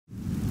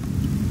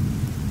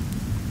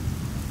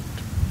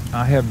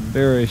I have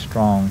very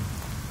strong,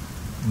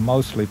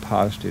 mostly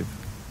positive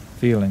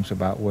feelings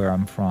about where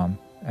I'm from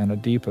and a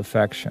deep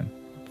affection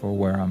for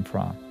where I'm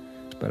from.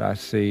 But I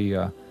see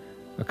a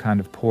kind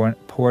of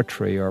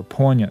poetry or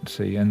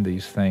poignancy in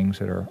these things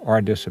that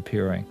are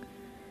disappearing.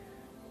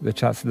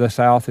 The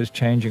South is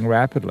changing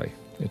rapidly.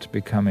 It's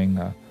becoming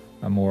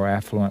a more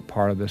affluent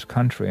part of this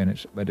country,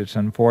 but it's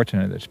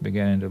unfortunate it's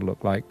beginning to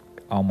look like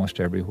almost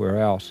everywhere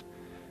else.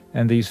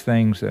 And these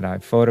things that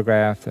I've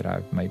photographed, that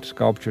I've made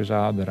sculptures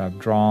of, that I've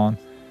drawn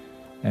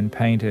and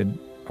painted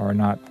are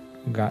not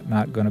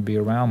going to be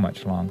around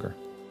much longer.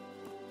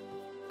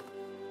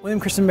 William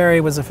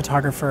Christenberry was a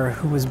photographer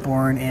who was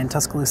born in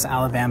Tuscaloosa,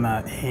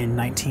 Alabama in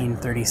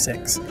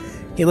 1936.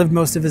 He lived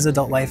most of his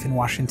adult life in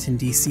Washington,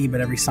 D.C., but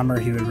every summer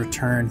he would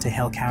return to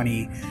Hale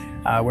County,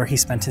 where he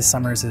spent his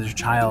summers as a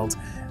child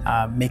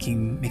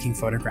making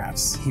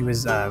photographs. He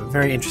was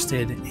very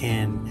interested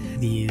in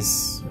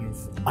these sort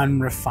of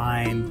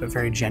unrefined but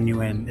very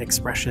genuine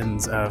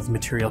expressions of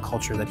material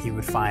culture that he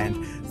would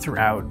find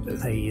throughout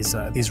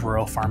these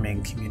rural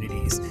farming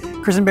communities.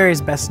 Christenberry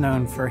is best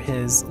known for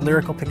his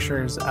lyrical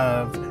pictures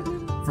of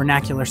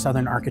vernacular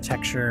Southern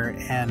architecture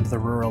and the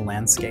rural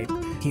landscape.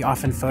 He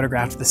often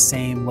photographed the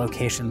same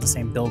locations, the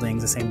same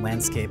buildings, the same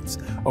landscapes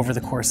over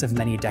the course of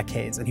many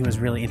decades, and he was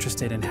really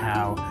interested in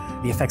how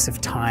the effects of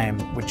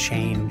time would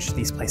change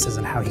these places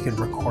and how he could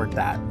record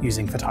that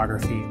using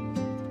photography.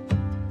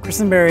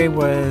 Christenberry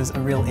was a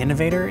real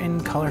innovator in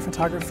color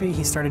photography.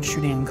 He started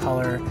shooting in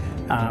color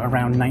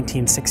around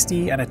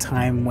 1960 at a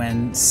time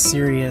when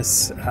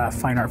serious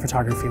fine art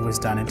photography was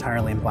done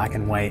entirely in black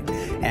and white,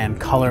 and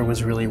color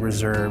was really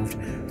reserved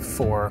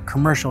for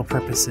commercial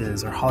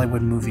purposes or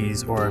Hollywood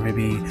movies or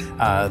maybe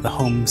the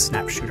home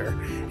snap shooter.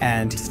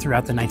 And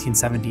throughout the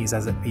 1970s,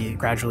 as it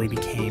gradually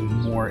became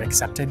more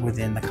accepted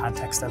within the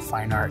context of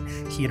fine art,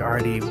 he had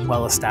already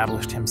well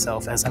established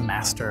himself as a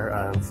master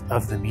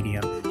of the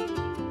medium.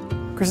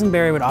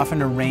 Christenberry would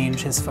often arrange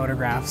his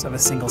photographs of a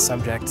single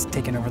subject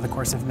taken over the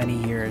course of many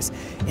years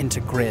into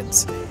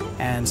grids.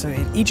 And so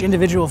each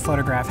individual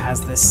photograph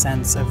has this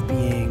sense of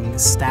being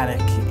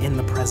static in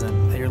the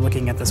present, that you're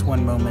looking at this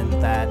one moment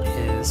that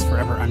is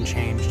forever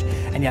unchanged.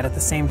 And yet at the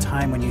same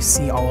time, when you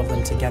see all of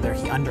them together,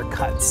 he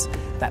undercuts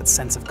that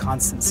sense of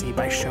constancy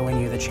by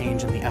showing you the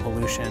change and the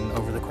evolution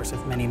over the course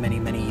of many, many,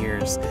 many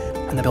years,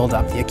 and the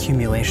build-up, the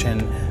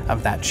accumulation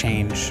of that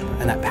change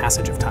and that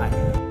passage of time.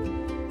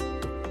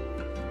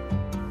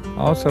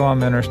 Also,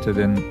 I'm interested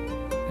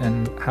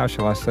in how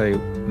shall I say,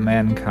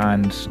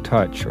 mankind's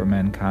touch or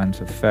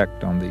mankind's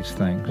effect on these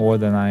things more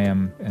than I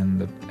am in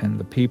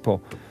the people.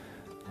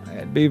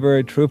 To be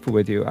very truthful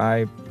with you,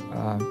 I've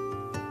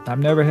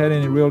never had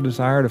any real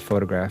desire to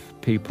photograph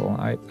people.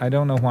 I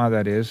don't know why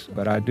that is,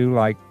 but I do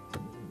like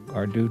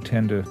or do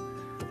tend to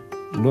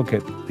look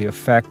at the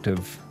effect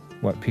of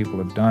what people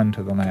have done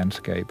to the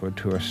landscape or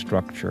to a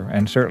structure,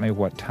 and certainly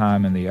what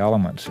time and the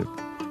elements of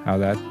how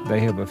that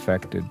they have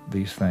affected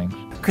these things.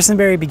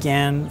 Christenberry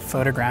began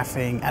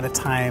photographing at a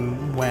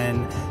time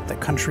when the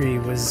country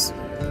was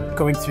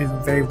going through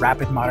very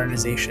rapid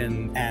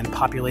modernization and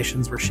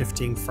populations were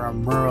shifting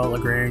from rural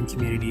agrarian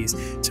communities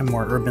to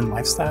more urban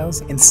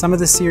lifestyles. In some of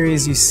the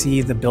series, you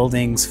see the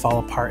buildings fall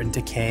apart and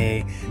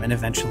decay and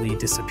eventually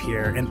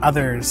disappear. In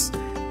others,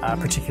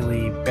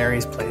 particularly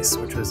Barry's place,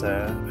 which was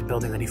a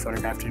building that he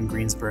photographed in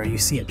Greensboro, you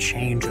see it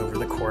change over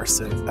the course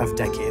of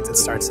decades. It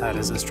starts out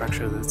as a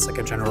structure that's like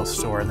a general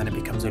store, and then it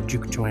becomes a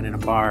juke joint and a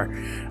bar,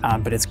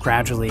 but it's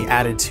gradually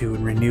added to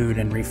and renewed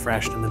and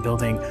refreshed, and the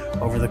building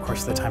over the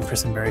course of the time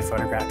Christenberry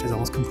photographed is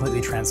almost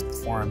completely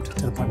transformed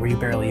to the point where you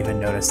barely even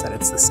notice that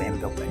it's the same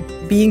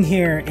building. Being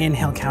here in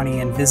Hale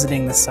County and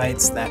visiting the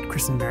sites that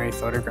Christenberry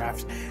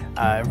photographed,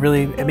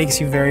 really it makes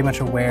you very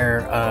much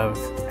aware of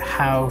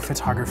how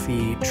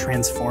photography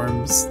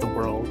transforms the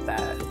world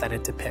that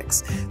it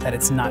depicts, that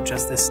it's not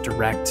just this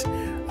direct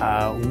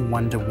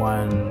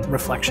one-to-one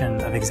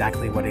reflection of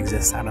exactly what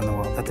exists out in the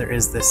world, that there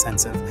is this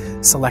sense of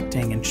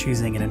selecting and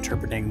choosing and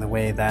interpreting the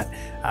way that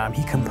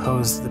he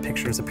composed the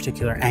pictures, a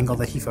particular angle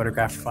that he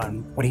photographed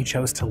from, what he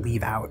chose to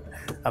leave out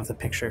of the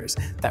pictures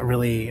that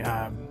really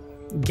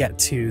get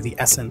to the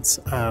essence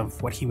of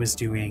what he was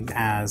doing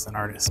as an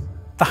artist.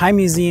 The High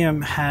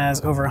Museum has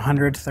over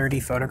 130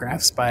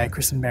 photographs by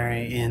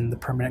Christenberry in the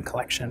permanent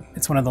collection.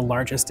 It's one of the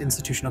largest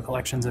institutional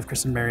collections of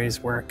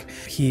Christenberry's work.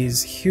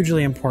 He's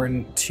hugely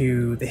important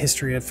to the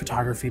history of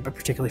photography, but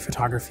particularly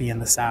photography in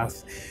the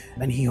South,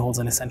 and he holds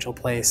an essential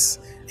place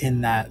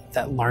in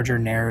that larger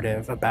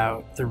narrative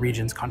about the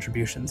region's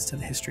contributions to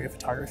the history of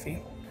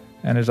photography.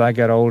 And as I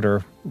get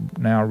older,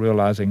 now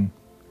realizing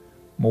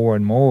more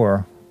and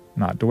more,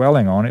 not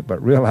dwelling on it,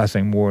 but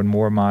realizing more and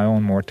more my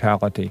own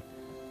mortality,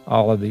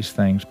 all of these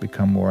things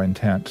become more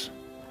intense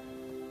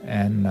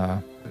and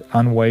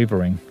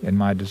unwavering in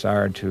my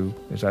desire to,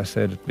 as I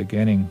said at the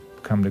beginning,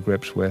 come to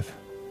grips with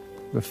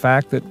the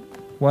fact that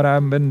what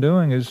I've been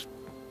doing is,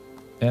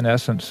 in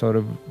essence, sort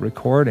of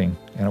recording,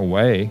 in a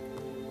way,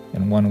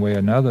 in one way or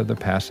another, the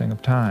passing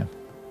of time.